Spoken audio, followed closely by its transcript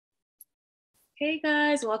Hey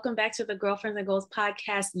guys, welcome back to the Girlfriends and Goals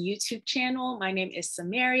podcast YouTube channel. My name is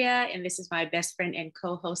Samaria, and this is my best friend and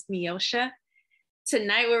co-host Miosha.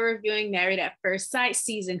 Tonight we're reviewing Married at First Sight,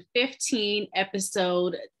 season 15,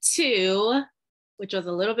 episode 2, which was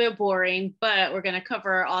a little bit boring, but we're going to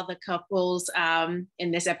cover all the couples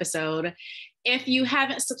in this episode. If you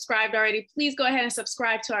haven't subscribed already, please go ahead and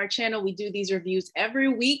subscribe to our channel. We do these reviews every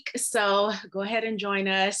week, so go ahead and join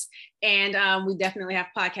us. And we definitely have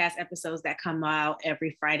podcast episodes that come out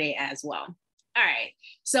every Friday as well. All right,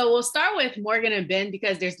 so we'll start with Morgan and Ben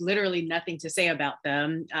because there's literally nothing to say about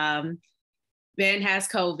them. Ben has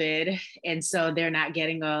COVID, and so they're not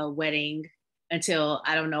getting a wedding until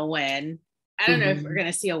I don't know when. I don't know if we're going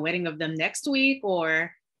to see a wedding of them next week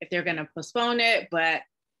or if they're going to postpone it, but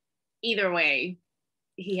either way,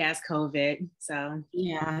 he has COVID. So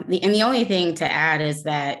yeah, the only thing to add is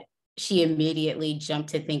that she immediately jumped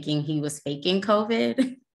to thinking he was faking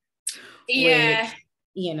COVID. Yeah,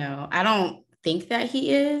 which, I don't think that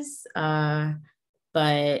he is.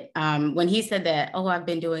 But when he said that, oh, I've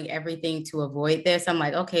been doing everything to avoid this, I'm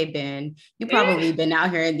like, okay, Ben, you probably been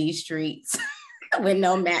out here in these streets with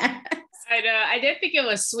no mask. I know. I did think it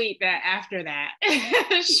was sweet that after that,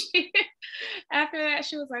 she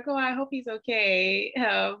was like, oh, I hope he's okay.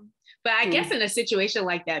 But I guess in a situation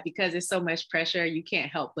like that, because it's so much pressure, you can't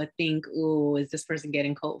help but think, oh, is this person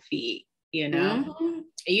getting cold feet? You know,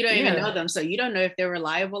 you don't even know them. So you don't know if they're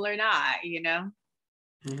reliable or not, you know?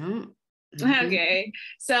 Okay.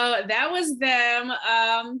 So that was them.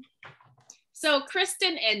 So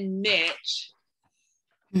Kristen and Mitch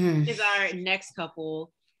is our next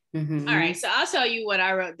couple. All right, so I'll tell you what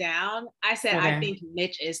I wrote down. I said, I think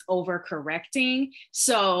Mitch is overcorrecting.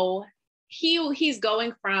 So he's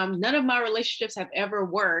going from none of my relationships have ever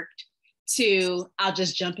worked to I'll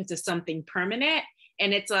just jump into something permanent.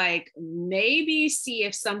 And it's like, maybe see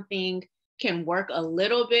if something can work a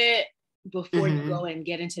little bit before you go and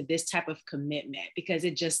get into this type of commitment, because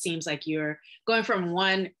it just seems like you're going from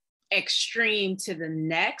one extreme to the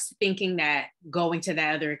next, thinking that going to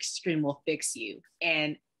that other extreme will fix you.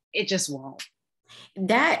 And it just won't.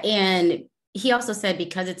 That, and he also said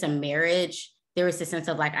because it's a marriage, there is a sense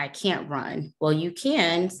of like, I can't run. Well, you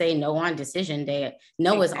can say no on decision day.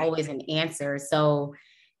 No is always an answer. So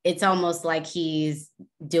it's almost like he's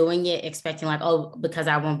doing it expecting like, oh, because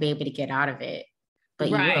I won't be able to get out of it.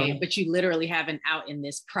 But right, but you literally have an out in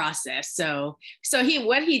this process. So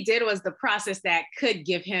what he did was the process that could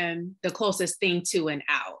give him the closest thing to an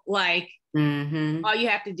out. Like all you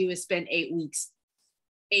have to do is spend 8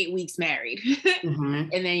 weeks married and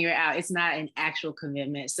then you're out. It's not an actual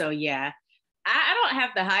commitment. So yeah, I don't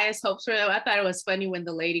have the highest hopes for them. I thought it was funny when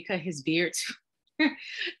the lady cut his beard.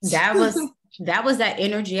 that was that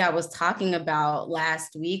energy I was talking about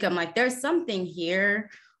last week. I'm like, there's something here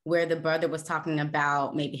where the brother was talking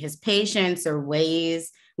about maybe his patience or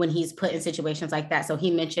ways when he's put in situations like that. So he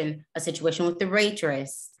mentioned a situation with the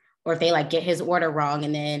waitress, or if they like get his order wrong,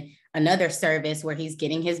 and then another service where he's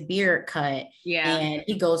getting his beard cut. Yeah. And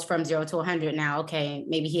he goes from 0 to 100 now. Okay,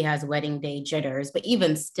 maybe he has wedding day jitters, but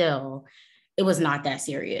even still, it was not that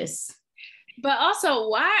serious. But also,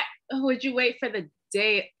 why would you wait for the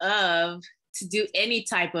day of to do any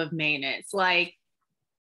type of maintenance? Like,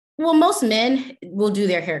 well, most men will do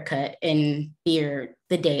their haircut and beard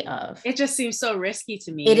the day of. It just seems so risky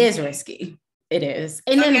to me. It is risky. It is.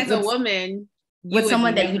 And then as a woman, with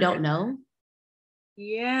someone that you don't know.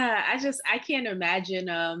 Yeah, I can't imagine.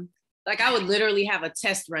 Like I would literally have a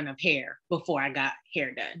test run of hair before I got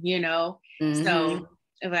hair done, you know? So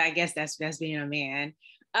but I guess that's being a man.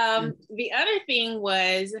 The other thing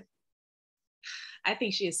was, I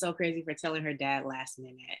think she is so crazy for telling her dad last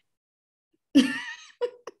minute.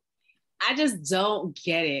 I just don't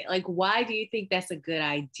get it. Like, why do you think that's a good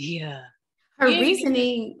idea? Her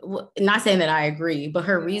reasoning, not saying that I agree, but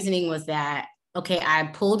her reasoning was that, okay, I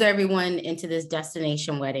pulled everyone into this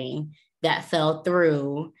destination wedding that fell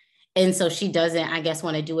through. And so she doesn't, I guess,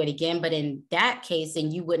 want to do it again. But in that case,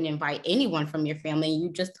 then you wouldn't invite anyone from your family.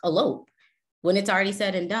 You just elope when it's already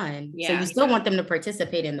said and done. Yeah. So you still want them to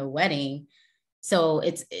participate in the wedding. So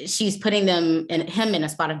she's putting him in a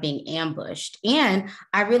spot of being ambushed. And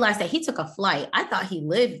I realized that he took a flight. I thought he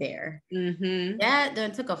lived there. Dad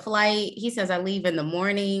then took a flight. He says, I leave in the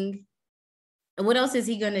morning. What else is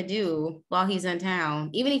he going to do while he's in town?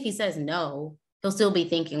 Even if he says no, he'll still be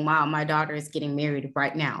thinking, wow, my daughter is getting married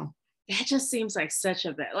right now. That just seems like such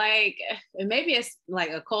a bit, like, maybe it's like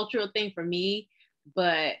a cultural thing for me,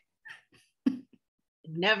 but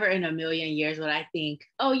never in a million years would I think,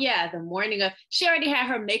 oh yeah, the morning of, she already had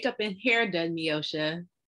her makeup and hair done, Miosha.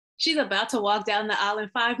 She's about to walk down the aisle in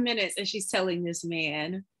 5 minutes and she's telling this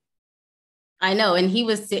man. I know. And he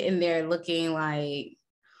was sitting there looking like,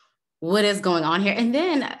 what is going on here? And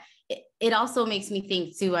then it also makes me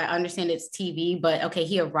think too, I understand it's TV, but okay,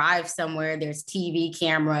 he arrives somewhere, there's TV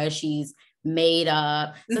camera, she's made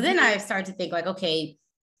up. So then I start to think like, okay,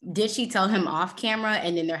 did she tell him off camera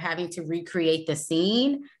and then they're having to recreate the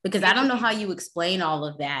scene? Because I don't know how you explain all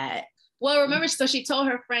of that. Well, remember, so she told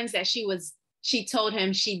her friends that she told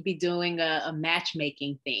him she'd be doing a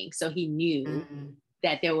matchmaking thing. So he knew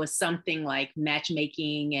that there was something like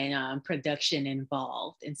matchmaking and production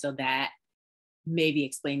involved. And so that maybe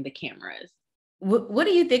explained the cameras. What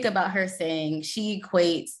do you think about her saying she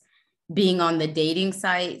equates being on the dating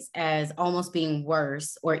sites as almost being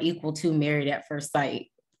worse or equal to Married at First Sight?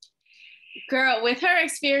 Girl, with her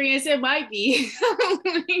experience, it might be.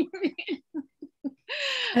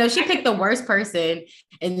 No, she picked the worst person,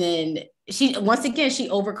 and then she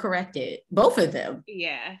overcorrected both of them.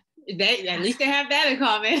 Yeah, at least they have that in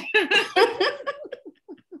common.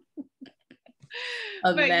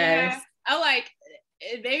 A mess. Yeah, I like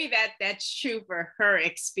maybe that's true for her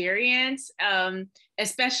experience.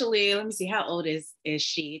 Especially, let me see, how old is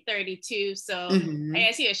she? 32. So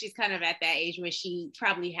I guess she's kind of at that age where she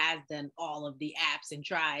probably has done all of the apps and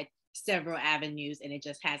tried several avenues, and it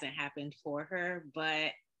just hasn't happened for her.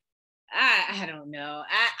 But I don't know.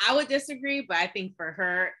 I would disagree, but I think for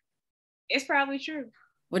her, it's probably true.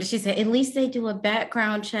 What did she say? At least they do a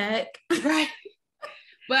background check. Right.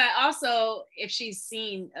 But also, if she's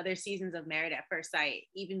seen other seasons of Married at First Sight,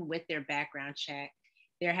 even with their background check,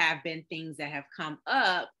 there have been things that have come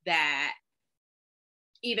up that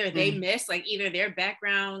either they missed, like either their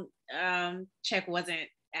background check wasn't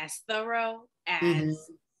as thorough as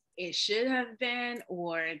it should have been,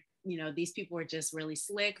 or, these people were just really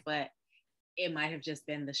slick, but it might have just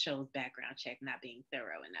been the show's background check not being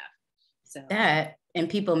thorough enough. So that, and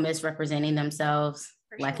people misrepresenting themselves,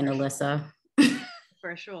 like in Alyssa.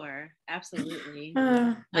 For sure. Absolutely.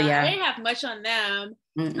 But yeah. I didn't have much on them.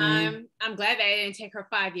 I'm glad that it didn't take her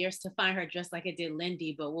 5 years to find her just like it did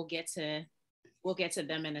Lindy, but we'll get to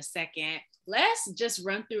them in a second. Let's just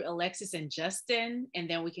run through Alexis and Justin, and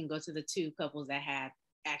then we can go to the two couples that had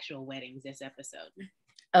actual weddings this episode.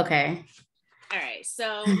 Okay. All right.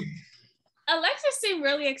 So Alexis seemed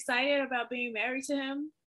really excited about being married to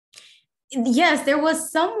him. Yes, there was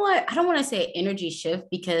somewhat, I don't want to say energy shift,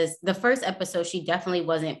 because the first episode, she definitely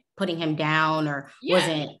wasn't putting him down or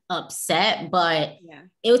wasn't upset, but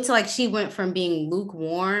it was like she went from being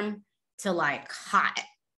lukewarm to like hot.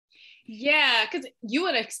 Yeah, because you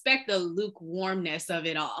would expect the lukewarmness of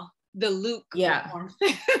it all. The lukewarm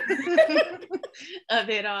of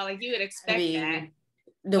it all. Like you would expect that.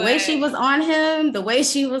 The way she was on him, the way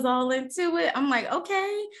she was all into it, I'm like,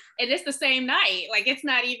 okay. And it's the same night. Like, it's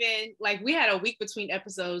not even, like, we had a week between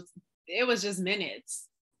episodes. It was just minutes.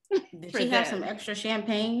 Did she have some extra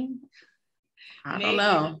champagne? I don't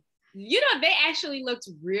know. They actually looked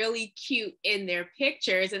really cute in their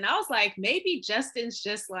pictures. And I was like, maybe Justin's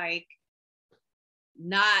just, like,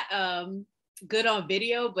 not good on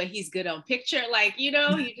video, but he's good on picture. Like, you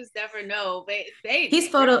just never know. But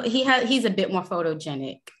he's a bit more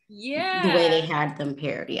photogenic. Yeah. The way they had them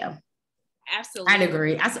paired. Yeah. Absolutely. I'd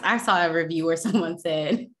agree. I saw a review where someone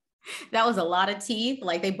said that was a lot of teeth.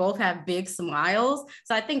 Like they both have big smiles.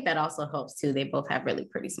 So I think that also helps too. They both have really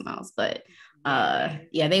pretty smiles, but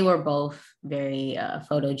they were both very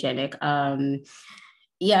photogenic.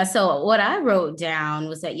 So what I wrote down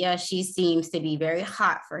was that, she seems to be very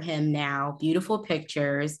hot for him now, beautiful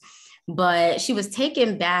pictures, but she was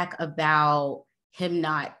taken back about him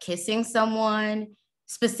not kissing someone,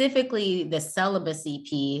 specifically the celibacy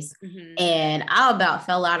piece. And I about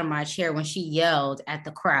fell out of my chair when she yelled at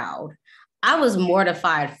the crowd. I was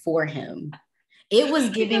mortified for him. It was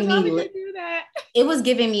giving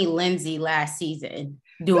me Lindsay last season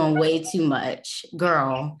doing way too much,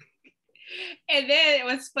 girl. And then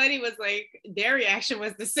what's funny was like their reaction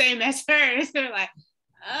was the same as hers. They're like,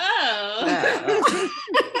 oh.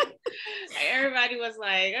 Everybody was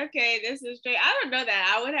like, okay, this is straight. I don't know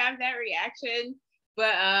that I would have that reaction,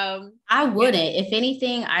 but I wouldn't. If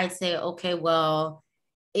anything, I'd say, okay, well,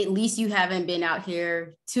 at least you haven't been out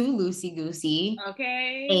here too loosey-goosey.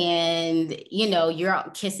 Okay. And, you're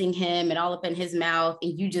out kissing him and all up in his mouth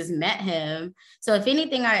and you just met him. So if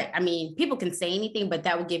anything, I mean, people can say anything, but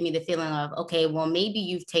that would give me the feeling of, okay, well, maybe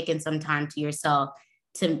you've taken some time to yourself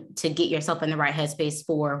to get yourself in the right headspace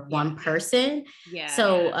for one person. Yeah.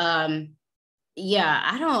 So, I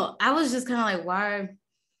was just kind of like, why?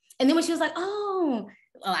 And then when she was like, oh,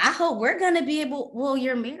 I hope we're going to be able, well,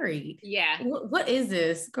 you're married. Yeah. What is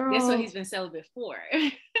this, girl? That's what he's been celibate for.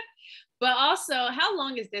 But also, how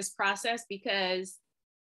long is this process? Because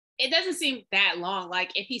it doesn't seem that long.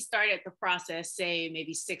 Like if he started the process, say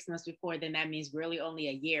maybe 6 months before, then that means really only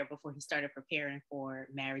a year before he started preparing for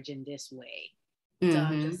marriage in this way. So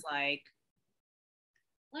I'm just like,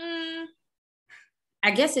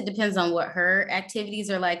 I guess it depends on what her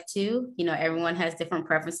activities are like too. You know, everyone has different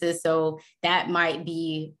preferences. So that might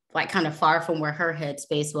be like kind of far from where her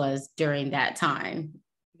headspace was during that time.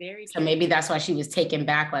 Very so true. Maybe that's why she was taken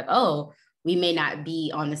back, like, oh, we may not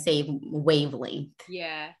be on the same wavelength.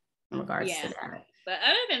 Yeah. In regards to that. But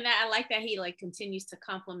other than that, I like that he like continues to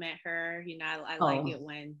compliment her. You know, I like it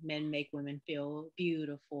when men make women feel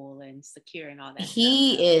beautiful and secure and all that.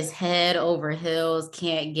 He stuff. is head over heels,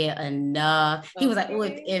 can't get enough. He was like,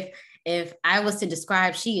 well, if I was to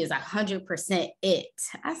describe, she is 100% it.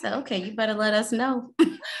 I said, okay, you better let us know.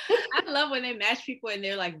 I love when they match people and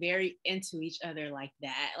they're like very into each other like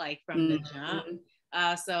that, like from the jump.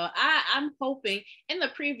 So I'm hoping in the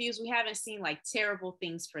previews we haven't seen like terrible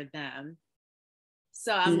things for them.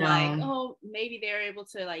 So I'm like, oh, maybe they're able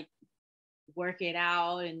to like work it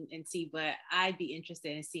out and see, but I'd be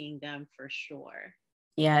interested in seeing them for sure.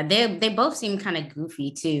 Yeah, they both seem kind of goofy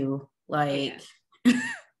too. Like,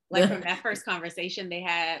 like from that first conversation they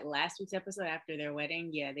had last week's episode after their wedding,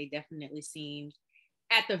 yeah, they definitely seemed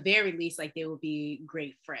at the very least like they would be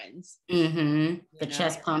great friends. The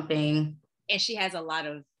chest pumping. And she has a lot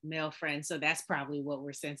of male friends, so that's probably what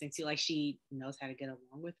we're sensing too. Like she knows how to get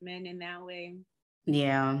along with men in that way.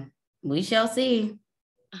 Yeah, we shall see.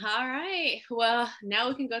 All right. Well, now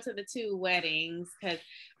we can go to the 2 weddings, because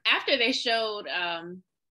after they showed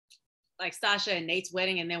like Sasha and Nate's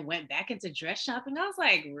wedding and then went back into dress shopping, I was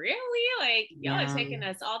like, really? Like y'all are taking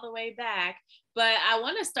us all the way back. But I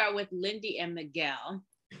want to start with Lindy and Miguel.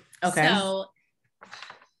 Okay. So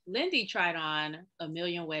Lindy tried on a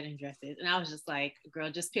million wedding dresses and I was just like,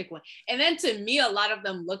 girl, just pick one. And then to me, a lot of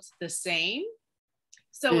them looked the same.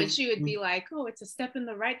 So when she would be like, oh, it's a step in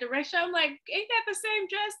the right direction, I'm like, ain't that the same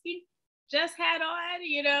dress you just had on,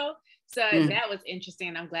 you know? So that was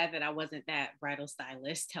interesting. I'm glad that I wasn't that bridal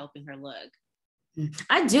stylist helping her look.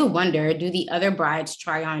 I do wonder, do the other brides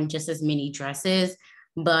try on just as many dresses,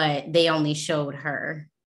 but they only showed her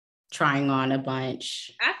trying on a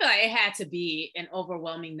bunch? I feel like it had to be an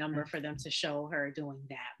overwhelming number for them to show her doing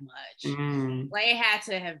that much. Like it had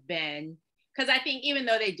to have been, because I think even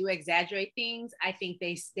though they do exaggerate things, I think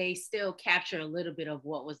they still capture a little bit of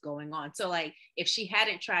what was going on. So like if she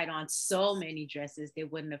hadn't tried on so many dresses, they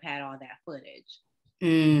wouldn't have had all that footage.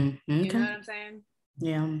 Okay. You know what I'm saying?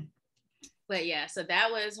 Yeah. But yeah, so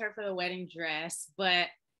that was her for the wedding dress. But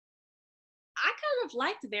I kind of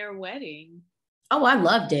liked their wedding. Oh, I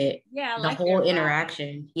loved it. Yeah, the whole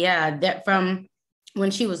interaction. Yeah, that from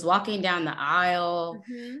when she was walking down the aisle,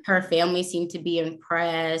 her family seemed to be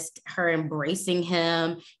impressed, her embracing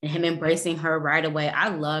him and him embracing her right away. I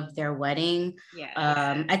loved their wedding.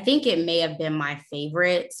 Yeah. I think it may have been my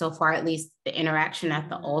favorite so far, at least the interaction at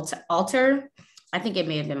the altar. I think it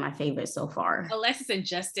may have been my favorite so far. Alexis and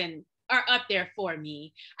Justin are up there for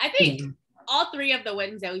me. I think all 3 of the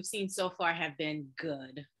weddings that we've seen so far have been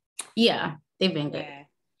good. Yeah, they've been good. Yeah.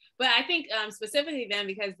 But I think specifically them,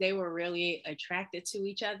 because they were really attracted to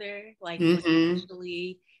each other, like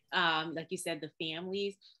especially like you said, the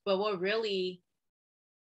families. But what really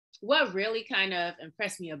kind of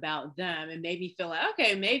impressed me about them and made me feel like,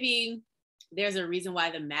 okay, maybe there's a reason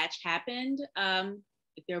why the match happened.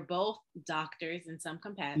 They're both doctors in some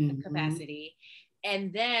capacity.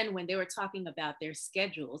 And then when they were talking about their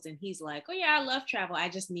schedules and he's like, oh yeah, I love travel, I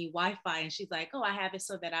just need Wi-Fi. And she's like, oh, I have it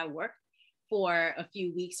so that I work for a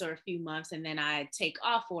few weeks or a few months and then I take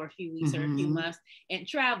off for a few weeks or a few months and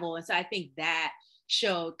travel. And so I think that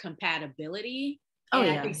showed compatibility.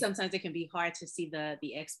 And I think sometimes it can be hard to see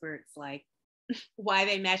the experts like why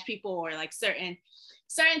they match people, or like certain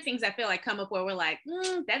things I feel like come up where we're like,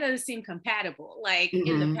 that doesn't seem compatible. Like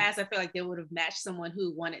in the past, I feel like they would have matched someone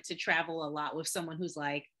who wanted to travel a lot with someone who's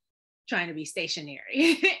like trying to be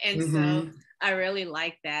stationary. And so I really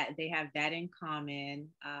like that they have that in common.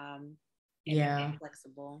 And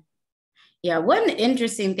flexible. Yeah, one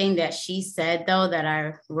interesting thing that she said though that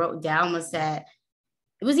I wrote down was that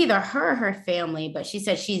it was either her or her family, but she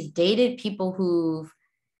said she's dated people who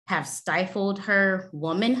have stifled her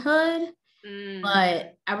womanhood.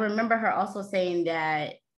 But I remember her also saying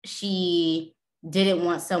that she didn't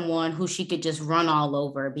want someone who she could just run all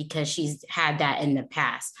over because she's had that in the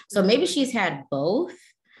past. So maybe she's had both.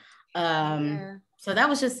 So that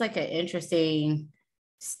was just like an interesting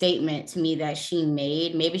statement to me that she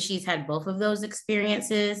made. Maybe she's had both of those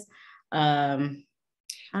experiences.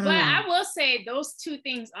 I will say those 2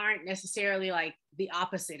 things aren't necessarily like the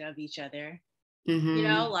opposite of each other. You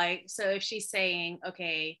know, like, so if she's saying,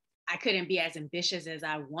 okay, I couldn't be as ambitious as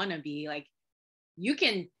I want to be. Like, you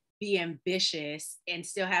can be ambitious and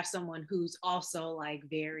still have someone who's also like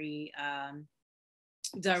very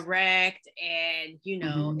direct and, you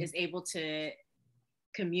know, is able to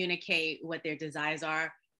communicate what their desires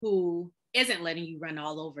are, who isn't letting you run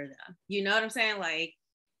all over them. You know what I'm saying? Like,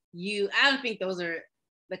 I don't think those are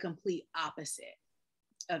the complete opposite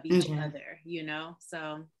of each other, you know?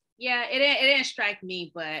 So yeah, it didn't strike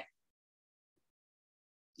me, but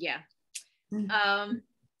yeah. I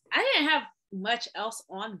didn't have much else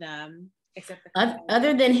on them except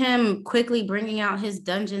other than him quickly bringing out his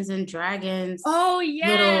Dungeons and Dragons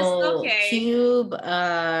little cube.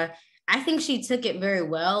 I think she took it very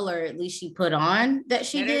well, or at least she put on that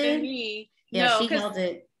she better did. than me. Yeah, no, she held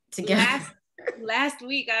it together. Last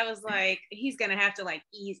week I was like, he's gonna have to like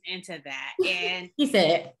ease into that, and he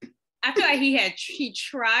said, I feel like he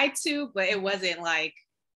tried to, but it wasn't like.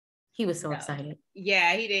 He was so excited.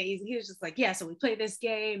 Yeah, he did. He was just like, yeah, so we play this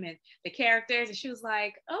game and the characters. And she was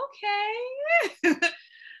like, okay.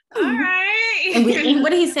 All right. And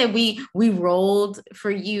what did he say? We rolled for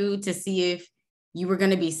you to see if you were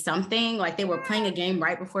going to be something. Like they were playing a game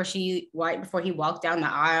right before he walked down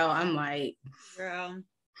the aisle. I'm like, girl,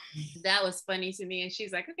 that was funny to me. And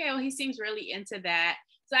she's like, okay, well, he seems really into that.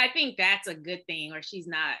 So I think that's a good thing, or she's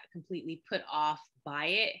not completely put off by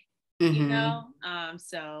it, you know?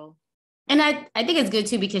 So. And I think it's good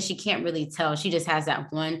too, because she can't really tell. She just has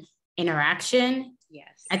that one interaction.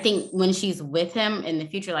 Yes. I think when she's with him in the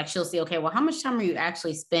future, like she'll see, okay, well, how much time are you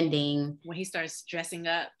actually spending? When he starts dressing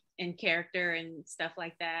up in character and stuff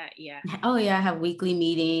like that. Yeah. Oh yeah, I have weekly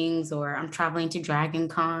meetings, or I'm traveling to Dragon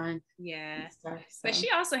Con. Yeah. Stuff, so. But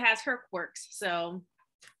she also has her quirks. So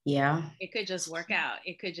yeah, it could just work out.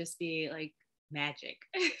 It could just be like magic.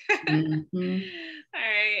 All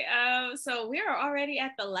right. So we are already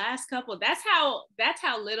at the last couple. That's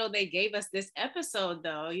how little they gave us this episode,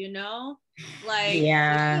 though, you know? Like,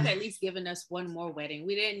 yeah, they should have at least given us one more wedding.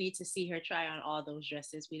 We didn't need to see her try on all those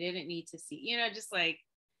dresses. We didn't need to see, you know, just like,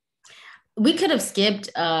 we could have skipped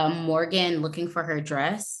Morgan looking for her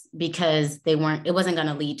dress, because it wasn't going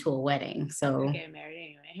to lead to a wedding. So get married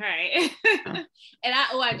anyway. All right. Oh. And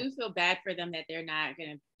I do feel bad for them that they're not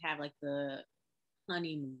going to have like the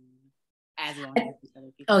honeymoon as long as these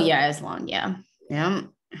other people. Oh yeah, as long. Yeah.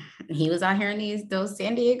 He was out here in those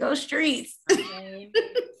San Diego streets. Okay.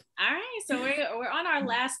 All right. So we're on our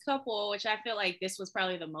last couple, which I feel like this was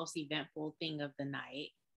probably the most eventful thing of the night.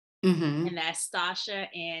 And that's Stasha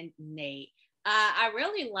and Nate. I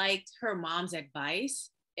really liked her mom's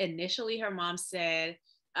advice. Initially, her mom said,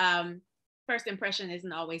 first impression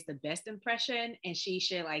isn't always the best impression, and she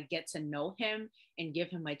should like get to know him and give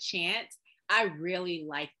him a chance. I really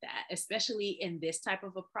like that, especially in this type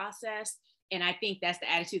of a process. And I think that's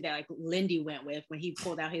the attitude that like Lindy went with when he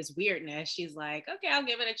pulled out his weirdness. She's like, okay, I'll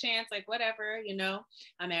give it a chance. Like, whatever, you know,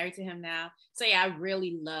 I'm married to him now. So yeah, I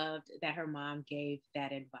really loved that her mom gave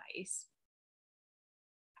that advice.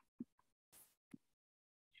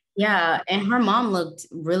 Yeah. And her mom looked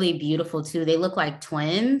really beautiful too. They look like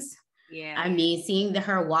twins. Yeah. I mean, seeing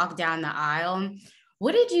her walk down the aisle.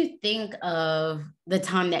 What did you think of the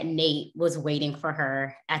time that Nate was waiting for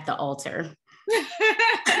her at the altar?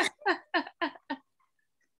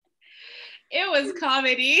 It was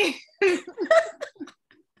comedy.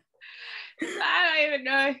 I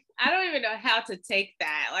don't even know how to take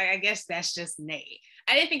that. Like, I guess that's just Nate.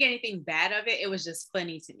 I didn't think anything bad of it. It was just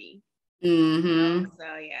funny to me. So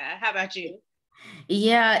yeah. How about you?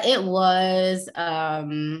 Yeah, it was.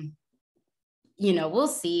 You know, we'll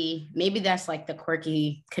see. Maybe that's like the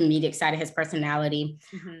quirky comedic side of his personality.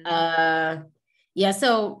 Yeah.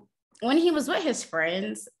 So when he was with his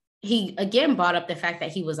friends, he again brought up the fact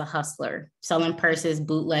that he was a hustler, selling purses,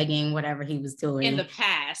 bootlegging, whatever he was doing in the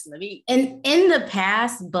past. In the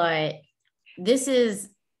past, but this is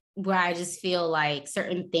where I just feel like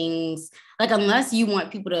certain things, like unless you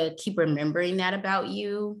want people to keep remembering that about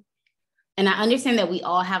you, and I understand that we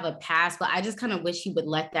all have a past, but I just kind of wish he would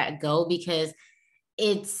let that go, because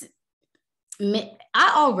I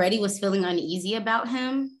already was feeling uneasy about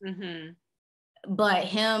him. But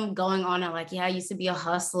him going on and like, yeah, I used to be a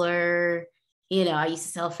hustler, you know, I used to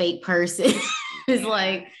sell fake purses. It's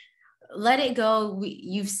like, let it go.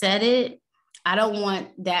 You've said it. I don't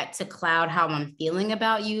want that to cloud how I'm feeling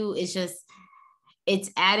about you. It's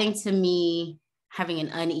adding to me having an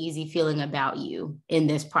uneasy feeling about you in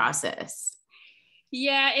this process.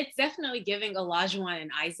 Yeah, it's definitely giving Olajuwon and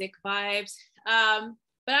Isaac vibes.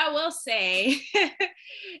 But I will say,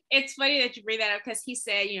 it's funny that you bring that up, because he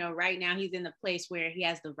said, you know, right now he's in the place where he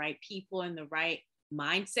has the right people and the right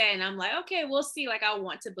mindset. And I'm like, okay, we'll see. Like, I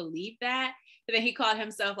want to believe that. But then he called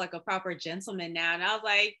himself like a proper gentleman now. And I was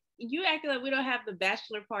like, you acting like we don't have the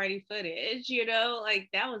bachelor party footage, you know, like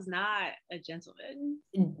that was not a gentleman.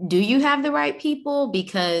 Do you have the right people?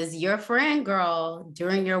 Because your friend girl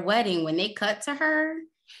during your wedding, when they cut to her,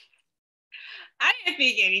 I didn't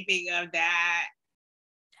think anything of that.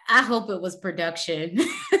 I hope it was production.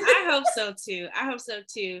 I hope so too. I hope so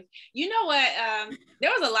too. You know what? There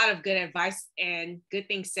was a lot of good advice and good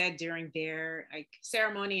things said during their like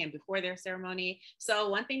ceremony and before their ceremony. So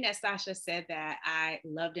one thing that Sasha said that I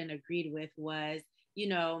loved and agreed with was, you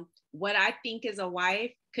know, what I think is a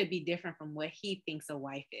wife could be different from what he thinks a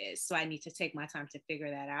wife is. So I need to take my time to figure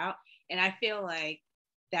that out. And I feel like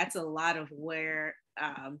that's a lot of where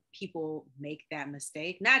people make that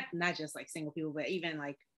mistake. Not just like single people, but even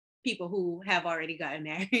like people who have already gotten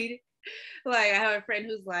married. Like I have a friend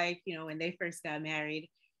who's like, you know, when they first got married,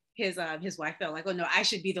 his wife felt like, oh no, I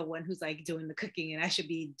should be the one who's like doing the cooking and I should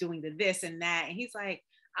be doing the this and that. And he's like,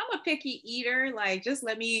 I'm a picky eater. Like, just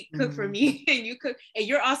let me cook for me and you cook. And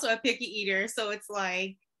you're also a picky eater. So it's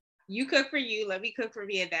like, you cook for you, let me cook for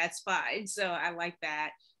me, and that's fine. So I like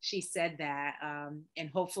that she said that, and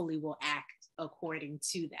hopefully we'll act according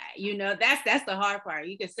to that. You know, that's the hard part.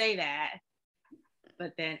 You could say that,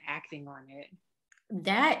 but then acting on it.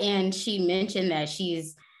 That, and she mentioned that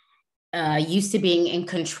she's used to being in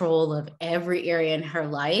control of every area in her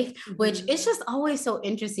life, which it's just always so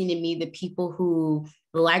interesting to me, the people who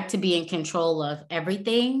like to be in control of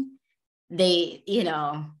everything. They, you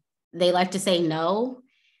know, they like to say no.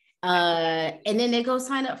 And then they go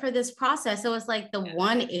sign up for this process. So it's like the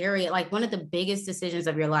one area, like one of the biggest decisions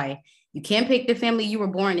of your life. You can't pick the family you were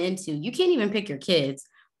born into. You can't even pick your kids,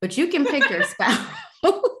 but you can pick your spouse.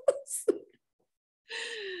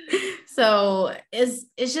 So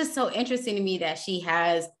it's just so interesting to me that she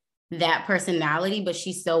has that personality, but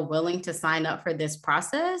she's so willing to sign up for this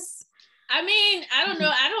process. I mean, I don't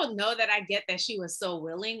know. I don't know that I get that she was so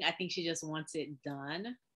willing. I think she just wants it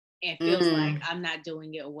done and feels like I'm not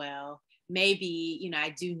doing it well. Maybe, you know, I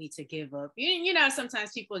do need to give up. You know,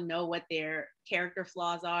 sometimes people know what their character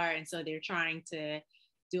flaws are, and so they're trying to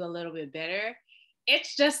do a little bit better.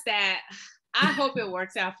 It's just that I hope it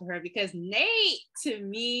works out for her, because Nate, to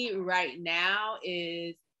me right now,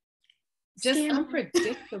 is just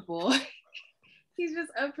unpredictable. He's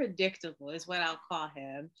just unpredictable is what I'll call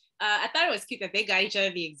him. I thought it was cute that they got each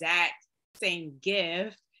other the exact same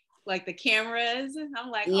gift, like the cameras.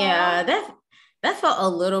 I'm like, yeah, that felt a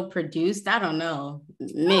little produced. I don't know.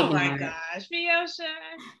 Maybe oh my not. gosh, Miosha.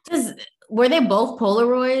 Just, were they both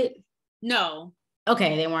Polaroid? No.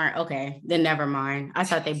 Okay, they weren't. Okay, then never mind. I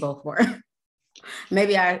thought they both were.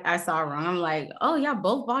 Maybe I saw wrong. I'm like, oh, y'all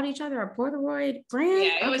both bought each other a Polaroid brand?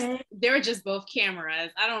 Yeah, they were just both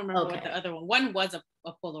cameras. I don't remember what the other one was, a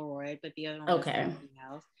Polaroid, but the other one was something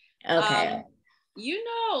else. Okay. You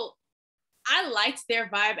know, I liked their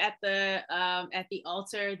vibe at the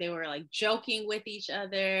altar. They were like joking with each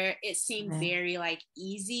other. It seemed very like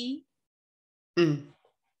easy.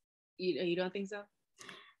 You don't think so?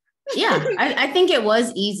 Yeah, I think it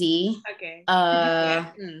was easy. Okay. I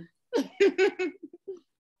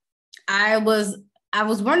was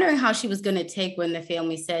wondering how she was going to take when the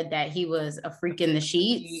family said that he was a freak in the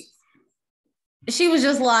sheets. She was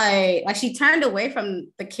just like she turned away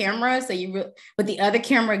from the camera, but the other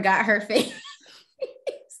camera got her face.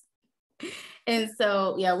 And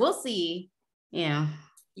so, yeah, we'll see. Yeah.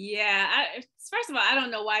 Yeah. First of all, I don't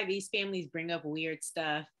know why these families bring up weird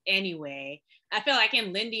stuff anyway. I feel like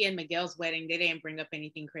in Lindy and Miguel's wedding, they didn't bring up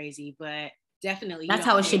anything crazy, but definitely that's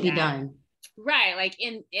how it should be done. Right. Like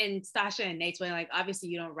in Sasha and Nate's wedding, like obviously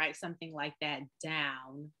you don't write something like that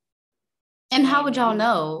down. And how would y'all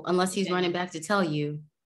know unless he's running back to tell you?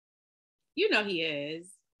 You know he is.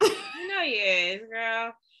 You know he is,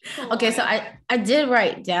 girl. Okay, so I did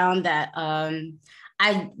write down that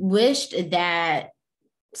I wished that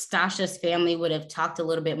Stasha's family would have talked a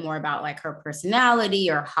little bit more about like her personality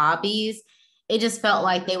or hobbies. It just felt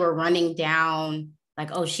like they were running down like,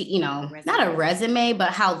 oh, she, you know, not a resume, but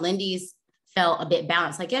how Lindy's felt a bit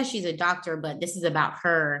balanced. Like, yes, she's a doctor, but this is about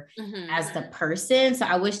her as the person. So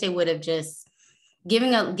I wish they would have just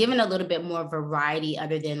given a little bit more variety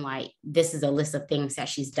other than like, this is a list of things that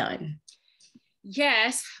she's done.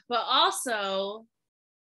 Yes, but also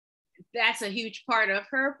that's a huge part of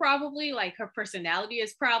her, probably. Like her personality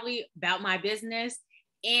is probably about my business.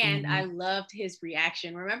 And I loved his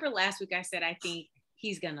reaction. Remember last week I said I think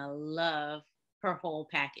he's gonna love her whole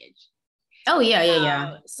package. Oh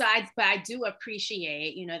yeah. So I do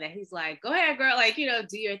appreciate, you know, that he's like, go ahead, girl, like, you know,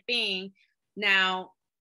 do your thing. Now,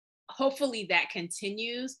 hopefully that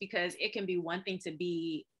continues, because it can be one thing to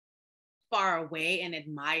be far away and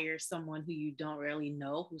admire someone who you don't really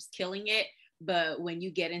know who's killing it. But when you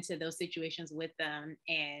get into those situations with them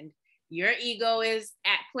and your ego is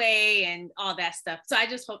at play and all that stuff. So I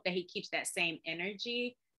just hope that he keeps that same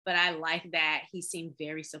energy. But I like that he seemed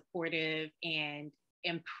very supportive and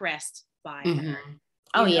impressed by her.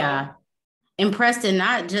 Oh, yeah. Impressed in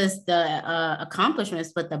not just the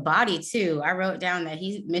accomplishments, but the body too. I wrote down that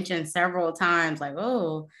he mentioned several times, like,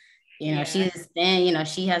 oh, you know, she's thin, you know,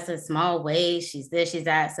 she has a small waist, she's this, she's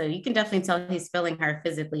that. So you can definitely tell he's feeling her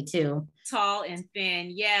physically too. Tall and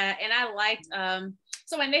thin. Yeah. And I liked,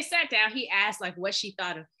 so when they sat down, he asked like what she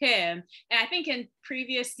thought of him. And I think in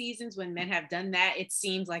previous seasons when men have done that, it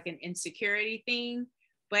seems like an insecurity thing.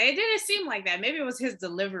 But it didn't seem like that. Maybe it was his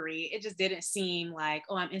delivery. It just didn't seem like,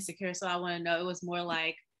 oh, I'm insecure, so I want to know. It was more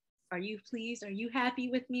like, are you pleased? Are you happy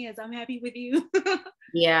with me as I'm happy with you?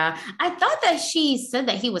 Yeah. I thought that she said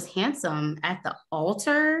that he was handsome at the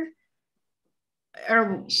altar.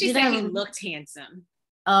 Or she said he looked handsome.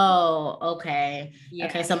 Oh, okay. Yeah.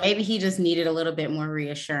 Okay. So maybe he just needed a little bit more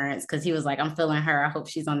reassurance because he was like, I'm feeling her. I hope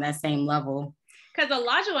she's on that same level. Because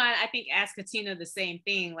Olajuwon, I think, asked Katina the same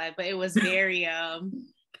thing, like, but it was very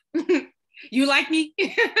you like me?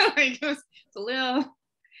 Like it's a little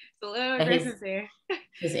aggressive there.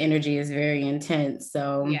 His energy is very intense.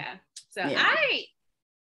 So yeah. So yeah.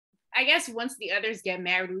 I guess once the others get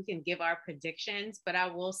married, we can give our predictions. But I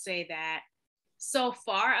will say that so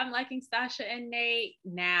far I'm liking Stasha and Nate.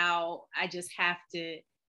 Now I just have to.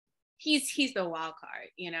 He's the wild card,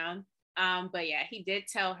 you know. But yeah, he did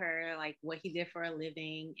tell her like what he did for a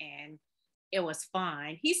living, and it was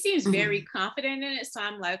fine. He seems very confident in it. So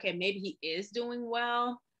I'm like, okay, maybe he is doing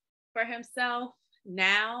well for himself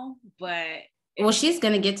now, but well, she's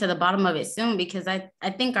gonna get to the bottom of it soon because I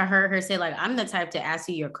think I heard her say, like, I'm the type to ask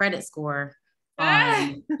you your credit score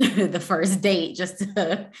on the first date just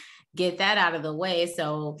to get that out of the way.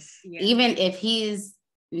 So even if he's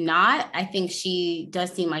not, I think she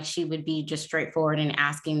does seem like she would be just straightforward in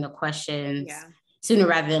asking the questions sooner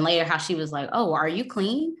rather than later. How she was like, oh, are you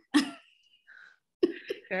clean?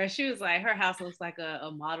 She was like, her house looks like a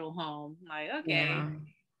model home. Like, okay. Yeah.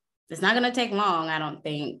 It's not going to take long, I don't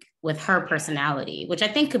think, with her personality, which I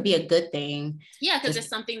think could be a good thing. Yeah, because it's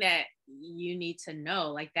something that you need to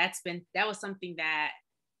know. Like that was something that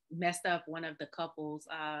messed up one of the couples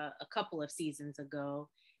a couple of seasons ago.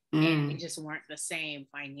 And they just weren't the same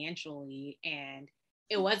financially. And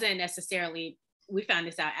it wasn't necessarily, we found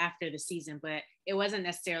this out after the season, but it wasn't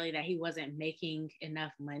necessarily that he wasn't making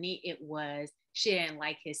enough money. It was she didn't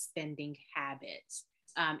like his spending habits,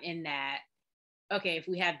 in that, okay, if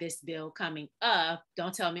we have this bill coming up,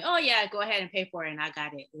 don't tell me, oh yeah, go ahead and pay for it and I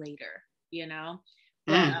got it later, you know?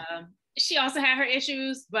 But she also had her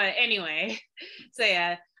issues, but anyway, so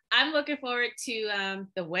yeah, I'm looking forward to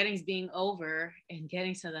the weddings being over and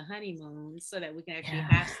getting to the honeymoon so that we can actually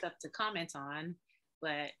have stuff to comment on.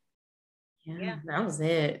 But yeah, that was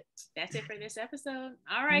it. That's it for this episode.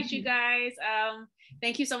 All right, you guys.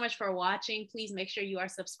 Thank you so much for watching. Please make sure you are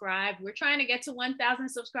subscribed. We're trying to get to 1,000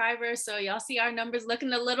 subscribers. So y'all see our numbers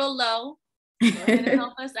looking a little low. Go ahead and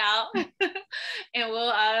help us out. And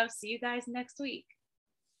we'll see you guys next week.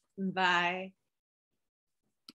 Bye.